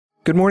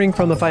Good morning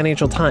from the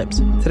Financial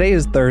Times. Today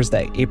is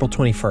Thursday, April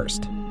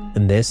 21st,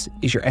 and this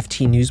is your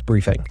FT News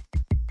Briefing.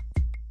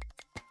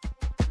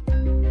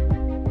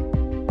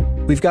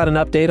 We've got an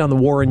update on the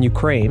war in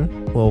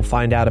Ukraine. We'll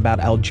find out about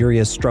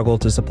Algeria's struggle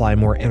to supply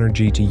more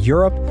energy to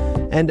Europe,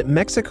 and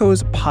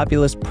Mexico's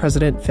populist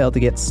president failed to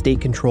get state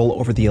control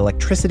over the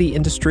electricity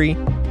industry,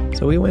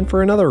 so we went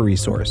for another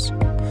resource.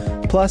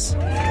 Plus,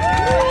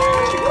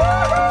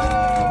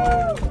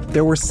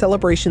 there were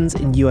celebrations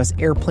in U.S.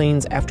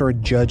 airplanes after a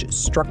judge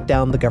struck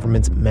down the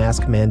government's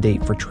mask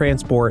mandate for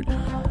transport.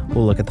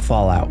 We'll look at the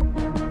fallout.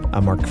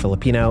 I'm Mark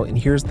Filipino, and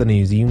here's the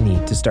news you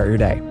need to start your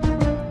day.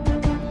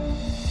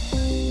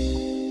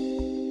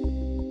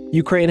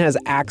 Ukraine has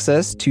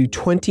access to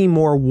 20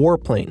 more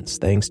warplanes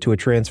thanks to a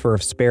transfer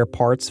of spare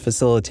parts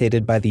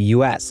facilitated by the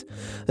U.S.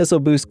 This will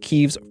boost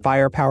Kyiv's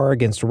firepower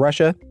against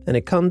Russia, and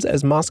it comes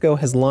as Moscow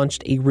has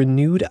launched a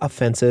renewed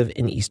offensive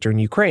in eastern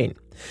Ukraine.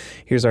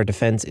 Here's our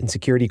defense and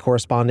security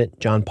correspondent,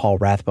 John Paul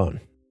Rathbone.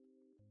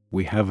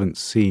 We haven't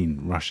seen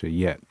Russia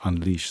yet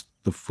unleash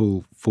the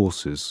full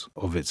forces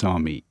of its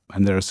army,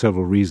 and there are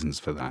several reasons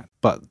for that.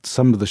 But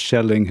some of the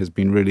shelling has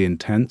been really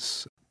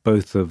intense,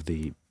 both of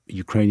the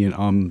Ukrainian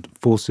armed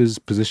forces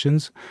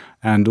positions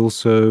and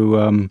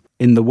also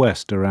in the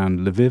west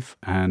around Lviv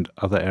and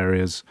other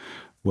areas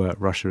where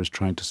Russia is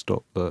trying to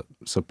stop the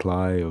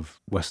supply of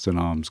Western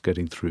arms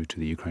getting through to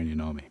the Ukrainian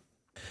army.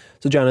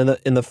 So, John,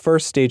 in the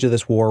first stage of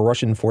this war,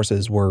 Russian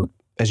forces were,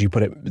 as you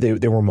put it,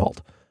 they were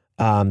mauled.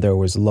 There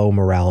was low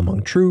morale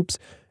among troops,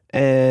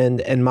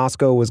 and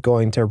Moscow was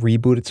going to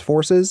reboot its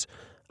forces.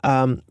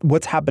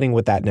 What's happening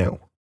with that now?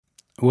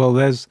 Well,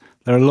 there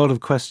are a lot of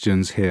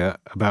questions here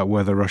about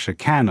whether Russia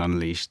can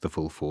unleash the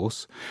full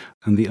force.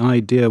 And the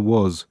idea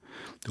was,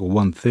 or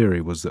one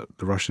theory was that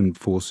the Russian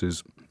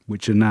forces,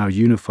 which are now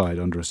unified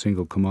under a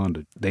single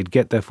commander, they'd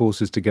get their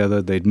forces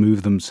together, they'd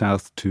move them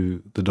south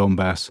to the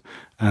Donbass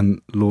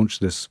and launch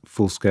this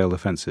full-scale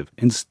offensive.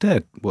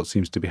 Instead, what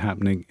seems to be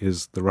happening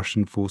is the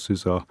Russian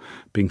forces are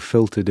being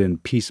filtered in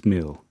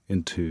piecemeal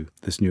into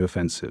this new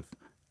offensive.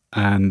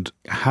 And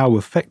how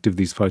effective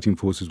these fighting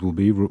forces will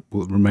be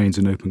remains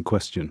an open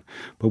question.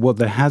 But what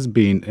there has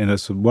been in a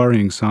sort of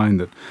worrying sign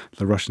that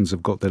the Russians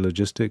have got their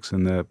logistics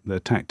and their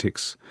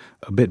tactics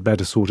a bit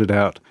better sorted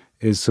out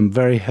is some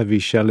very heavy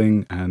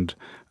shelling and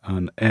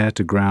an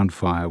air-to-ground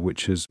fire,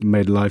 which has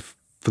made life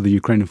for the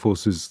Ukrainian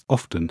forces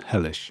often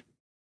hellish.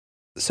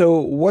 So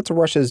what's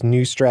Russia's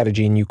new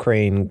strategy in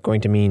Ukraine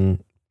going to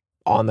mean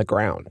on the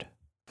ground?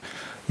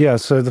 Yeah,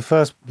 so the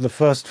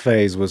first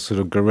phase was sort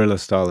of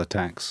guerrilla-style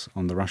attacks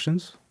on the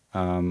Russians,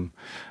 and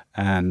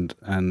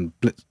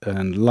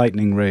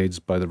lightning raids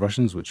by the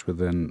Russians, which were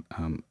then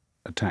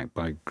attacked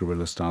by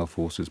guerrilla-style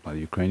forces by the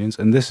Ukrainians.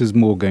 And this is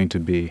more going to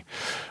be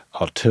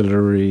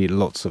artillery,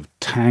 lots of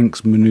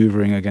tanks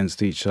maneuvering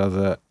against each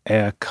other,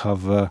 air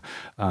cover,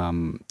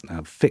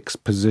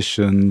 fixed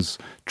positions,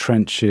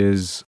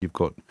 trenches. You've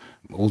got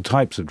all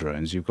types of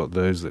drones. You've got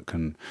those that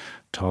can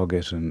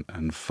target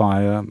and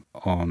fire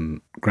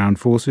on ground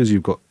forces.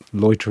 You've got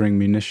loitering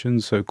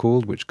munitions,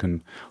 so-called, which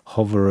can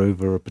hover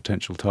over a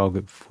potential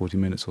target for 40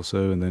 minutes or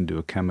so and then do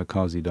a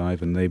kamikaze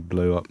dive, and they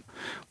blow up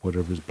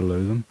whatever is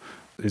below them.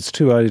 It's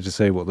too early to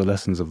say what the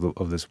lessons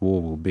of this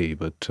war will be,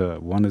 but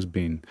one has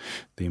been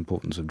the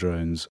importance of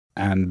drones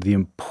and the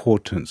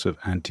importance of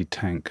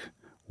anti-tank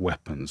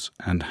weapons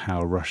and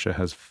how Russia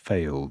has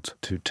failed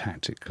to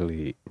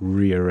tactically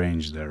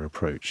rearrange their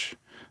approach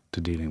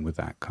to dealing with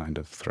that kind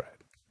of threat.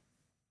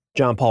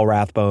 John Paul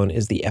Rathbone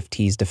is the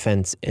FT's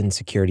defense and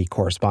security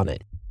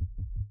correspondent.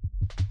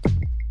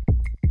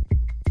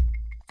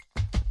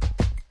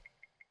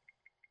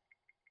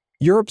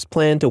 Europe's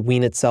plan to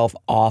wean itself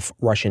off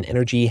Russian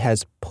energy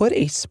has put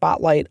a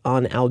spotlight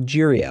on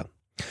Algeria.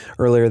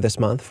 Earlier this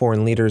month,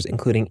 foreign leaders,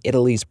 including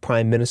Italy's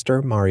Prime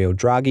Minister Mario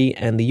Draghi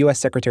and the U.S.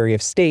 Secretary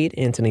of State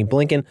Antony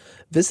Blinken,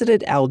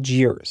 visited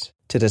Algiers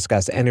to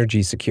discuss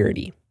energy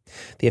security.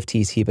 The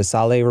FT's Hiba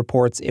Saleh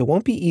reports it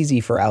won't be easy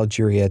for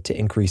Algeria to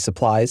increase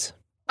supplies.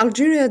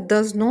 Algeria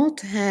does not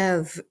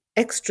have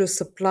extra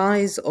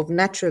supplies of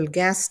natural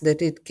gas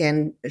that it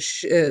can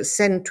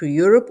send to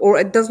Europe, or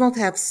it does not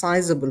have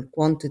sizable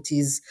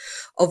quantities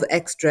of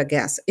extra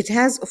gas. It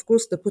has, of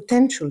course, the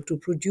potential to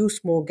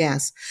produce more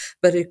gas,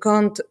 but it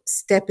can't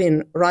step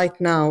in right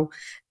now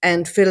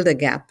and fill the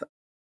gap.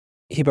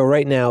 Hiba,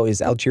 right now,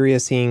 is Algeria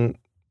seeing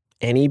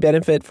any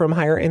benefit from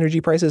higher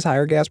energy prices,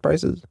 higher gas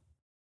prices?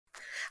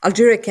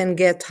 Algeria can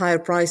get higher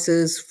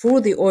prices for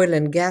the oil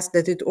and gas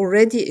that it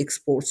already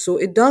exports. So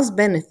it does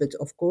benefit,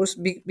 of course,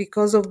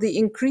 because of the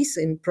increase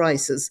in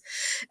prices.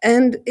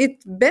 And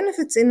it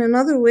benefits in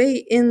another way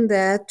in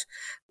that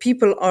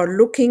people are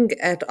looking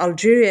at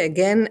Algeria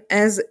again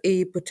as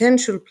a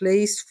potential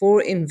place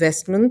for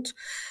investment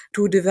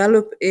to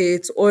develop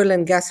its oil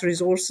and gas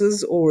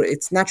resources, or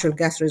its natural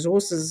gas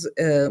resources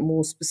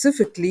more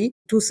specifically,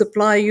 to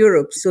supply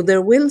Europe. So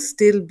there will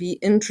still be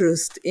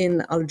interest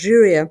in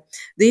Algeria.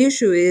 The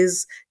issue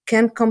is,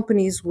 can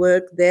companies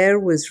work there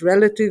with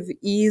relative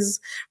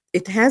ease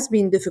it has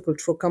been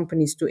difficult for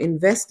companies to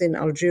invest in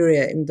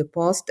Algeria in the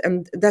past.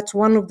 And that's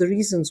one of the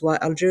reasons why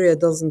Algeria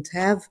doesn't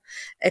have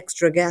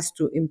extra gas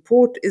to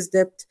import, is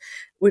that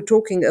we're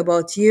talking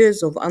about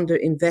years of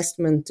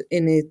underinvestment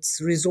in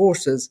its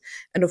resources.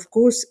 And of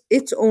course,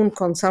 its own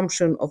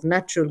consumption of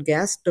natural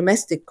gas,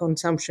 domestic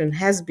consumption,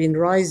 has been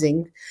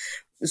rising,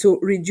 so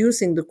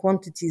reducing the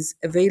quantities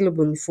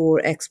available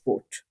for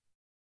export.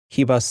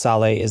 Hiba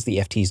Saleh is the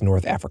FT's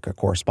North Africa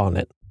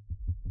correspondent.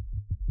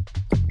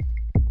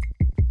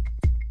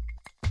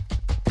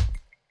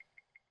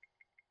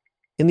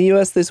 In the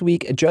U.S. this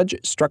week, a judge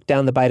struck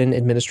down the Biden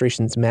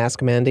administration's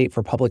mask mandate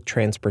for public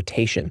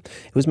transportation.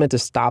 It was meant to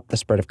stop the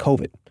spread of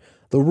COVID.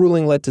 The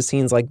ruling led to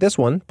scenes like this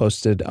one,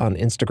 posted on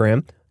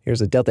Instagram.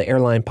 Here's a Delta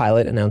airline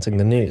pilot announcing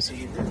the news.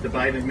 The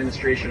Biden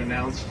administration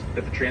announced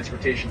that the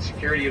Transportation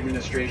Security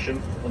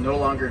Administration will no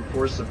longer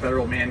enforce the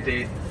federal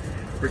mandate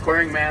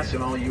requiring masks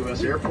in all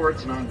U.S.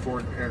 airports and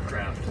on-board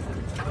aircraft.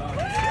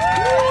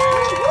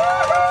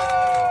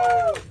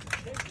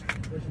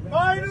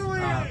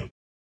 Finally!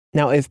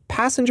 Now, if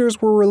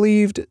passengers were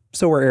relieved,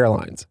 so were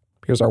airlines.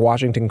 Here's our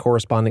Washington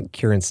correspondent,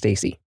 Kieran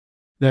Stacey.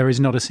 There is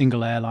not a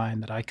single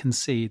airline that I can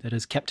see that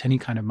has kept any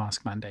kind of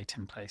mask mandate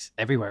in place.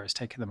 Everywhere is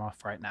taking them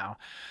off right now.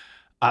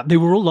 They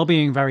were all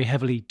lobbying very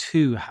heavily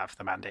to have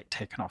the mandate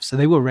taken off, so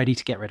they were ready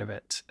to get rid of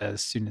it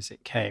as soon as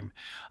it came.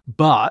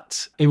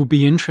 But it will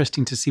be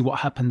interesting to see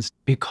what happens,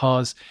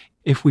 because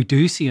if we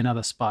do see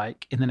another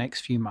spike in the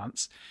next few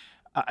months,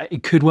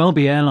 it could well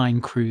be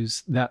airline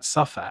crews that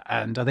suffer.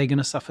 And are they going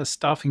to suffer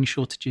staffing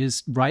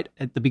shortages right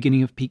at the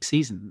beginning of peak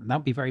season? That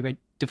would be very, very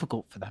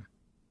difficult for them.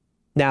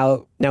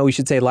 Now we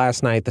should say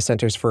last night, the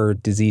Centers for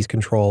Disease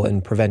Control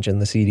and Prevention,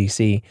 the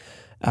CDC,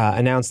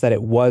 announced that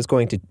it was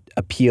going to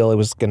appeal. It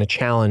was going to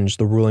challenge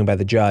the ruling by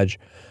the judge.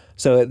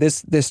 So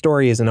this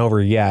story isn't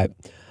over yet.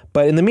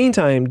 But in the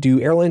meantime,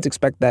 do airlines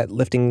expect that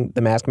lifting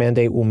the mask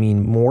mandate will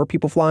mean more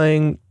people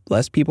flying,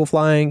 less people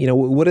flying?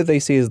 What do they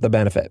see as the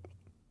benefit?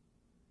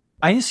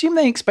 I assume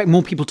they expect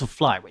more people to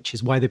fly, which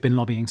is why they've been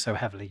lobbying so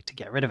heavily to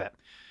get rid of it.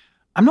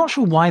 I'm not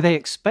sure why they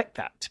expect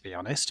that, to be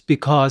honest,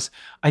 because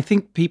I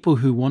think people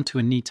who want to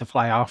and need to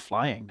fly are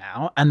flying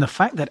now. And the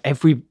fact that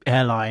every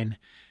airline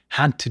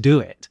had to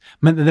do it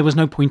meant that there was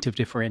no point of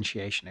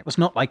differentiation. It was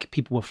not like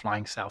people were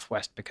flying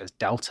Southwest because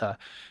Delta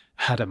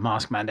had a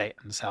mask mandate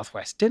and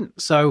Southwest didn't.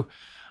 So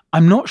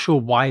I'm not sure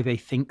why they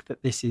think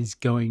that this is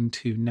going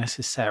to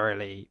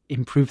necessarily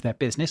improve their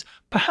business.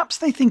 Perhaps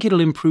they think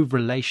it'll improve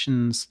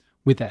relations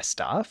with their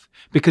staff,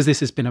 because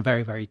this has been a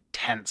very, very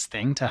tense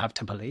thing to have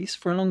to police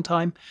for a long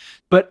time.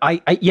 But I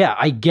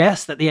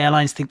guess that the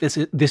airlines think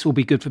this will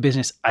be good for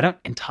business. I don't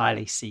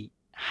entirely see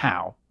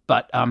how,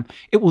 but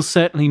it will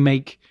certainly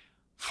make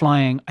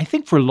flying, I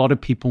think, for a lot of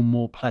people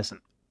more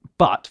pleasant,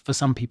 but for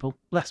some people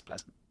less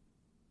pleasant.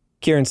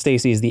 Kieran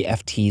Stacey is the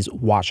FT's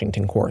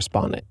Washington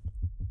correspondent.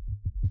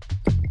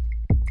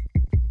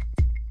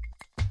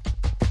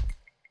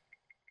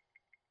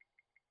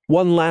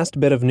 One last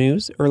bit of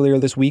news. Earlier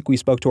this week, we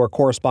spoke to our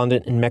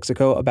correspondent in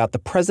Mexico about the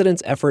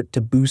president's effort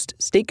to boost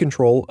state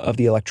control of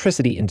the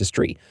electricity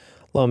industry.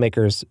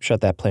 Lawmakers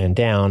shut that plan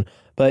down.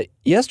 But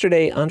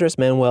yesterday, Andres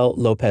Manuel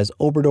López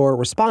Obrador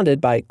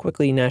responded by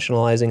quickly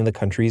nationalizing the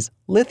country's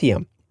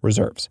lithium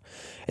reserves.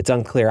 It's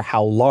unclear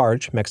how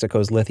large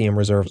Mexico's lithium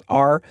reserves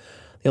are.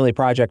 The only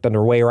project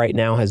underway right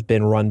now has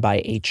been run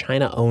by a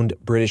China-owned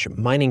British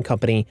mining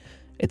company.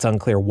 It's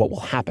unclear what will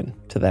happen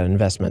to that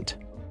investment.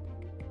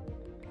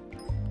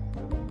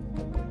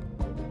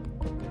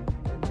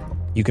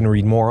 You can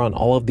read more on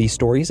all of these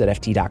stories at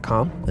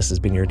FT.com. This has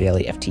been your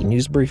daily FT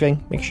News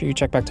Briefing. Make sure you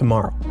check back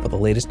tomorrow for the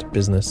latest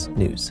business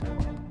news.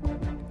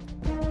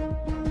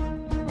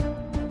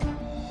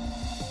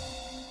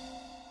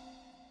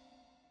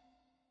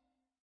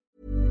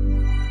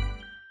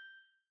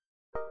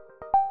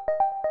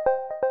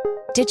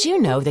 Did you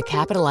know the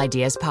Capital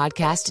Ideas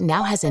podcast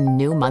now has a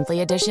new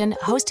monthly edition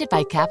hosted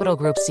by Capital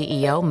Group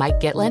CEO Mike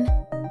Gitlin?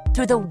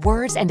 Through the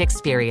words and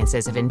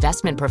experiences of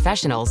investment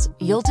professionals,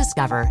 you'll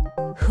discover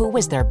who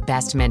was their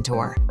best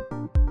mentor,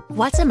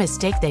 what's a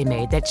mistake they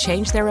made that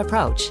changed their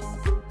approach,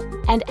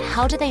 and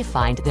how do they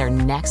find their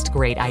next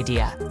great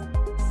idea.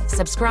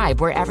 Subscribe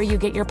wherever you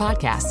get your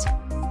podcasts.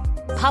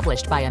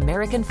 Published by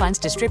American Funds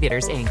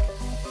Distributors, Inc.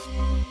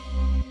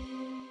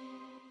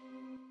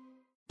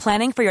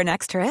 Planning for your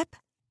next trip?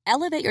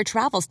 Elevate your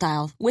travel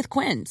style with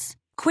Quince.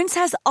 Quince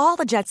has all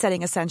the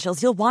jet-setting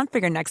essentials you'll want for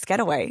your next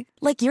getaway,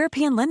 like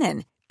European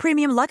linen,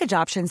 premium luggage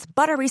options,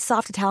 buttery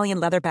soft Italian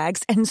leather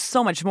bags, and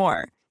so much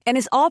more. And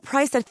is all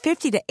priced at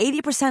 50 to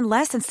 80%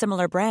 less than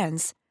similar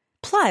brands.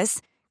 Plus,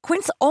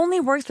 Quince only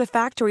works with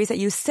factories that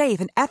use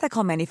safe and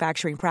ethical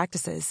manufacturing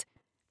practices.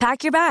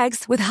 Pack your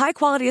bags with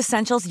high-quality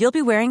essentials you'll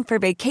be wearing for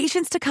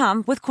vacations to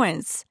come with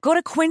Quince. Go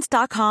to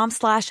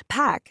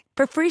quince.com/pack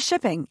for free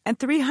shipping and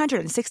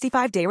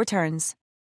 365-day returns.